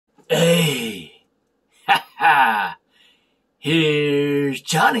Hey, ha ha, here's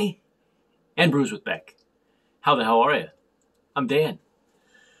Johnny and Brews with Beck. How the hell are you? I'm Dan.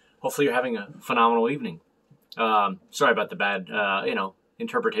 Hopefully you're having a phenomenal evening. Sorry about the bad,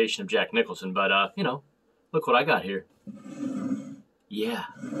 interpretation of Jack Nicholson, but, look what I got here. Yeah.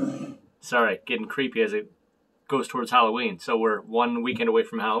 Sorry, getting creepy as it goes towards Halloween. So we're one weekend away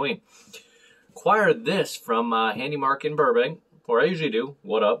from Halloween. Acquired this from Handy Mark in Burbank, or I usually do.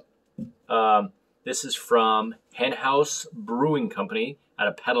 What up? This is from HenHouse Brewing Company out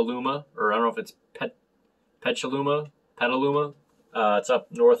of Petaluma, or I don't know if it's Petaluma. It's up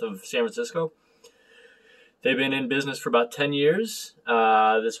north of San Francisco. They've been in business for about 10 years.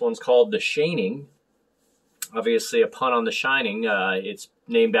 This one's called The Shining. Obviously a pun on The Shining. It's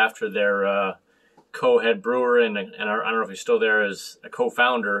named after their co-head brewer, and I don't know if he's still there as a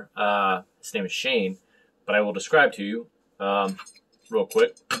co-founder. His name is Shane, but I will describe to you real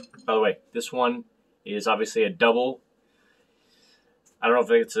quick. By the way, this one is obviously a double. I don't know if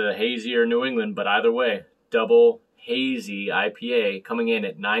it's a hazy or New England, but either way, double hazy IPA coming in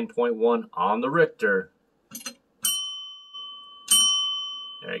at 9.1 on the Richter.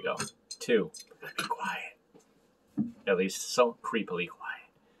 There you go. 2. Be quiet. At least so creepily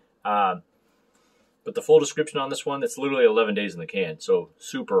quiet. But the full description on this one, it's literally 11 days in the can, so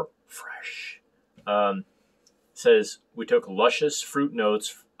super fresh. Says, we took luscious fruit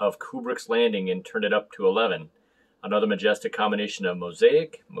notes of Kubrick's Landing and turned it up to 11. Another majestic combination of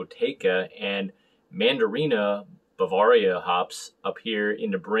Mosaic, Moteca, and Mandarina Bavaria hops up here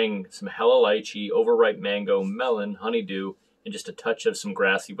in to bring some hella lychee, overripe mango, melon, honeydew, and just a touch of some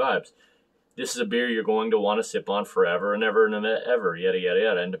grassy vibes. This is a beer you're going to want to sip on forever and ever and ever, yada, yada,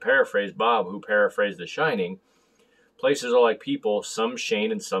 yada. And to paraphrase Bob, who paraphrased The Shining, places are like people, some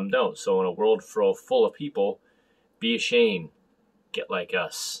Shane and some don't. So in a world full of people, be a Shane. Get like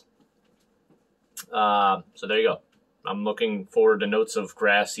us. So there you go. I'm looking forward to notes of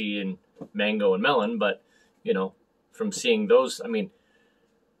grassy and mango and melon, but, from seeing those, I mean,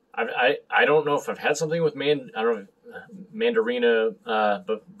 I don't know if I've had something with Mandarina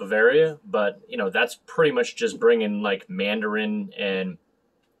Bavaria, but, that's pretty much just bringing, like, mandarin and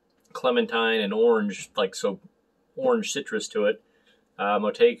clementine and orange, like, so orange citrus to it.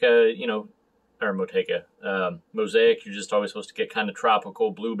 Moteca, Mosaic, you're just always supposed to get kind of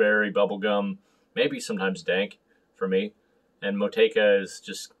tropical, blueberry, bubblegum, maybe sometimes dank for me. And Moteca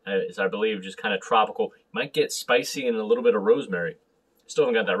is I believe, just kind of tropical. Might get spicy and a little bit of rosemary. Still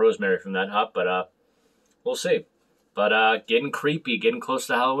haven't got that rosemary from that hop, but we'll see. But getting creepy, getting close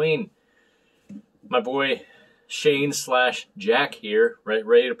to Halloween. My boy Shane / Jack here,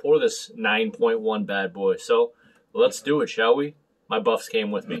 ready to pour this 9.1 bad boy. So let's do it, shall we? My buffs came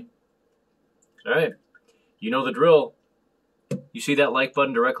with me. All right. You know the drill. You see that like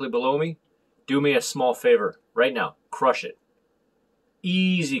button directly below me? Do me a small favor right now. Crush it.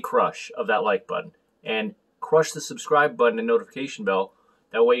 Easy crush of that like button. And crush the subscribe button and notification bell.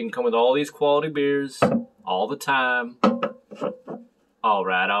 That way you can come with all these quality beers all the time. All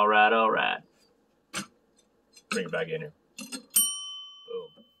right, all right, all right. Bring it back in here. Boom.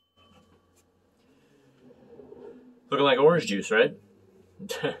 Looking like orange juice, right?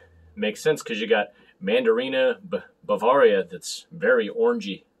 Makes sense because you got Mandarina Bavaria that's very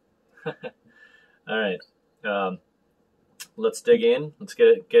orangey. All right. Let's dig in. Let's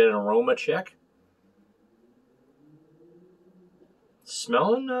get an aroma check.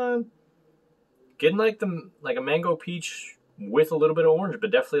 Smelling, getting like a mango peach with a little bit of orange, but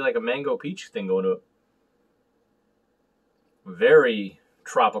definitely like a mango peach thing going to it. Very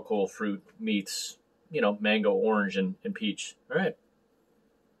tropical fruit meets, mango, orange, and peach. All right.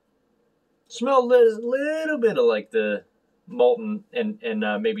 Smell a little bit of like the malt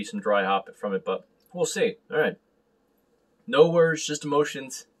and maybe some dry hop from it, but we'll see. All right. No words, just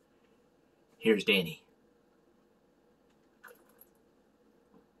emotions. Here's Danny.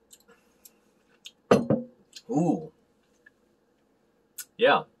 Ooh.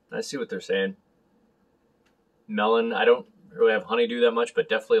 Yeah, I see what they're saying. Melon, I don't really have honeydew that much, but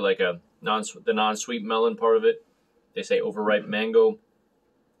definitely like the non-sweet melon part of it. They say overripe mango.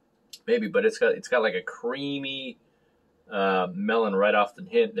 Maybe, but it's got like a creamy melon right off the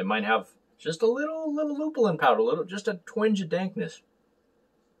hint. They might have just a little lupulin powder, just a twinge of dankness.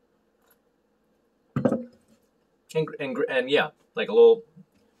 And yeah, like a little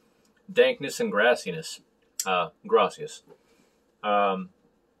dankness and grassiness. Gracias. Yeah,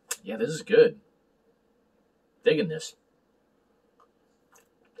 this is good. Digging this.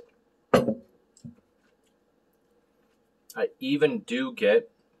 I even do get,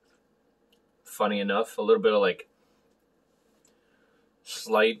 funny enough, a little bit of like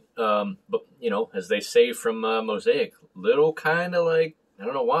slight, but you know, as they say from Mosaic, little kind of like, I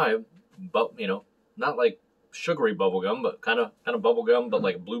don't know why, but you know, not like sugary bubble gum, but kind of bubble gum, but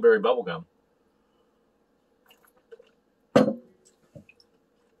like blueberry bubble gum.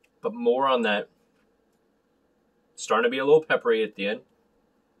 But more on that. Starting to be a little peppery at the end.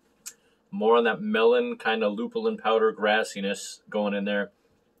 More on that melon kind of lupulin powder grassiness going in there.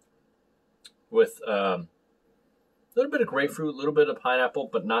 With a little bit of grapefruit, a little bit of pineapple,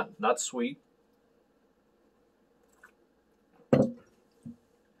 but not sweet.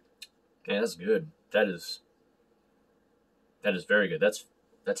 Yeah, that's good. That is very good. That's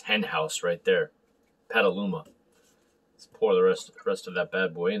HenHouse right there. Petaluma. Let's pour the rest of that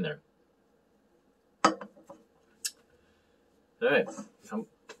bad boy in there. All right,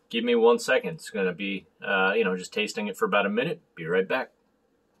 give me 1 second. It's gonna be, you know, just tasting it for about a minute. Be right back.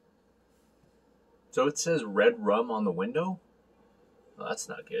 So it says red rum on the window. Well, that's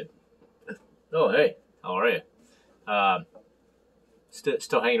not good. Oh, hey, how are you?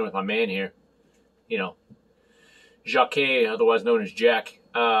 Still hanging with my man here. You know, Jacques, otherwise known as Jack.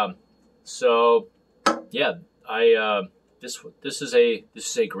 So yeah, this is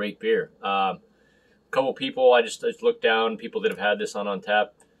a great beer. Couple people, I just looked down, people that have had this on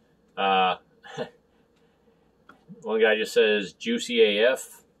tap. One guy just says juicy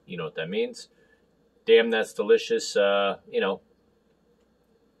AF. You know what that means. Damn, that's delicious. You know,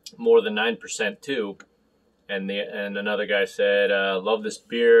 more than 9% too. And another guy said, love this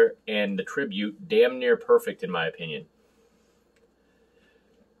beer and the tribute, damn near perfect in my opinion.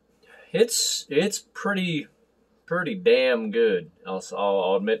 It's pretty damn good.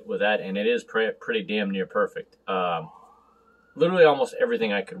 I'll admit with that, and it is pretty damn near perfect. Literally almost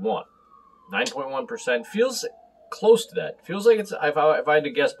everything I could want. 9.1% feels close to that. Feels like it's, if I had to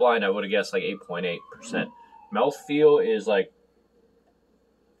guess blind, I would have guessed like 8.8%. Mouthfeel is like,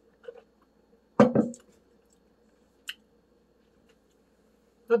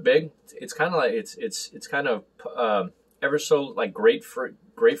 not big. It's kind of like it's kind of ever so like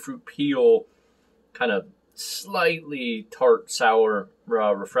grapefruit peel, kind of slightly tart, sour,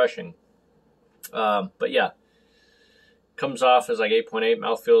 refreshing. But yeah, comes off as like 8.8.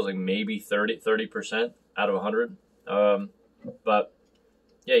 Mouthfeel is like maybe 30% out of 100. But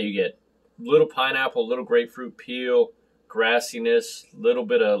yeah, you get little pineapple, little grapefruit peel, grassiness, little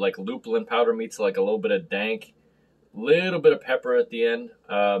bit of like lupulin powder meets like a little bit of dank, little bit of pepper at the end.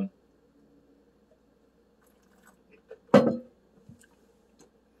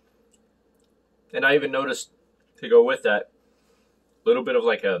 And I even noticed, to go with that, a little bit of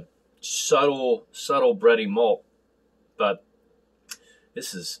like a subtle bready malt. But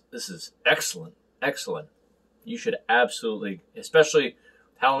this is excellent. You should absolutely, especially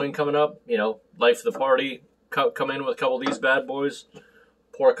Halloween coming up, you know, life of the party, come in with a couple of these bad boys,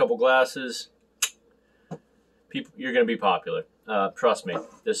 pour a couple glasses. People, you're going to be popular. Trust me,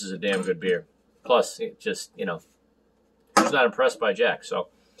 this is a damn good beer. Plus, it just, you know, who's not impressed by Jack? So,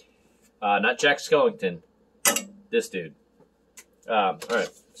 not Jack Skellington, this dude. All right,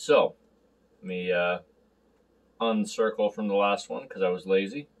 so let me uncircle from the last one because I was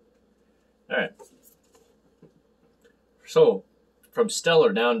lazy. All right. So, from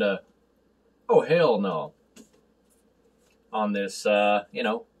stellar down to, oh, hell no, on this, you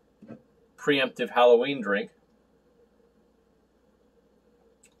know, preemptive Halloween drink.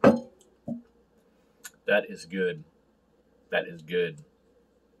 That is good. That is good.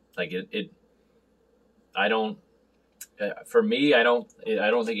 Like I don't, for me, I don't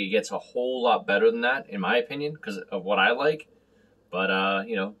think it gets a whole lot better than that, in my opinion, because of what I like. But,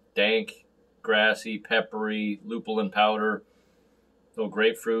 you know, dank, grassy, peppery, lupulin powder, little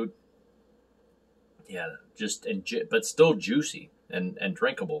grapefruit. Yeah, just, but still juicy and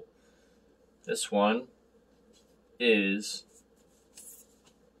drinkable. This one is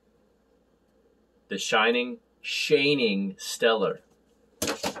the Shining Stellar.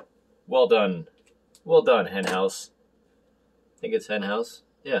 Well done. Well done, HenHouse. I think it's HenHouse.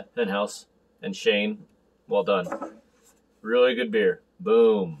 Yeah, HenHouse. And Shane, well done. Really good beer.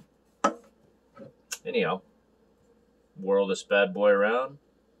 Boom. Anyhow, whirl this bad boy around.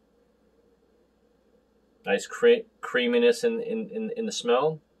 Nice creaminess in the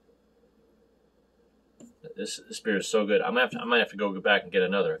smell. This beer is so good. I might have to go back and get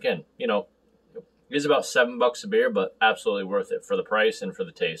another. Again, you know, it is about $7 a beer, but absolutely worth it for the price and for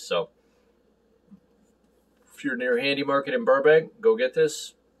the taste. So, if you're near Handy Market in Burbank, go get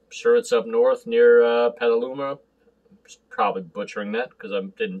this. I'm sure it's up north near Petaluma. Probably butchering that because I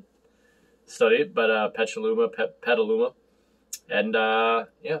didn't study it, but Petaluma. And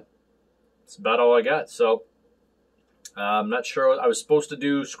yeah, that's about all I got. So, I'm not sure. I was supposed to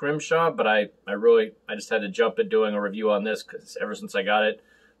do Scrimshaw, but I just had to jump at doing a review on this because ever since I got it,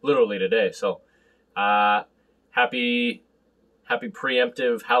 literally today. So, happy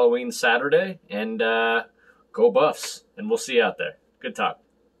preemptive Halloween Saturday, and go Buffs, and we'll see you out there. Good talk.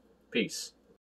 Peace.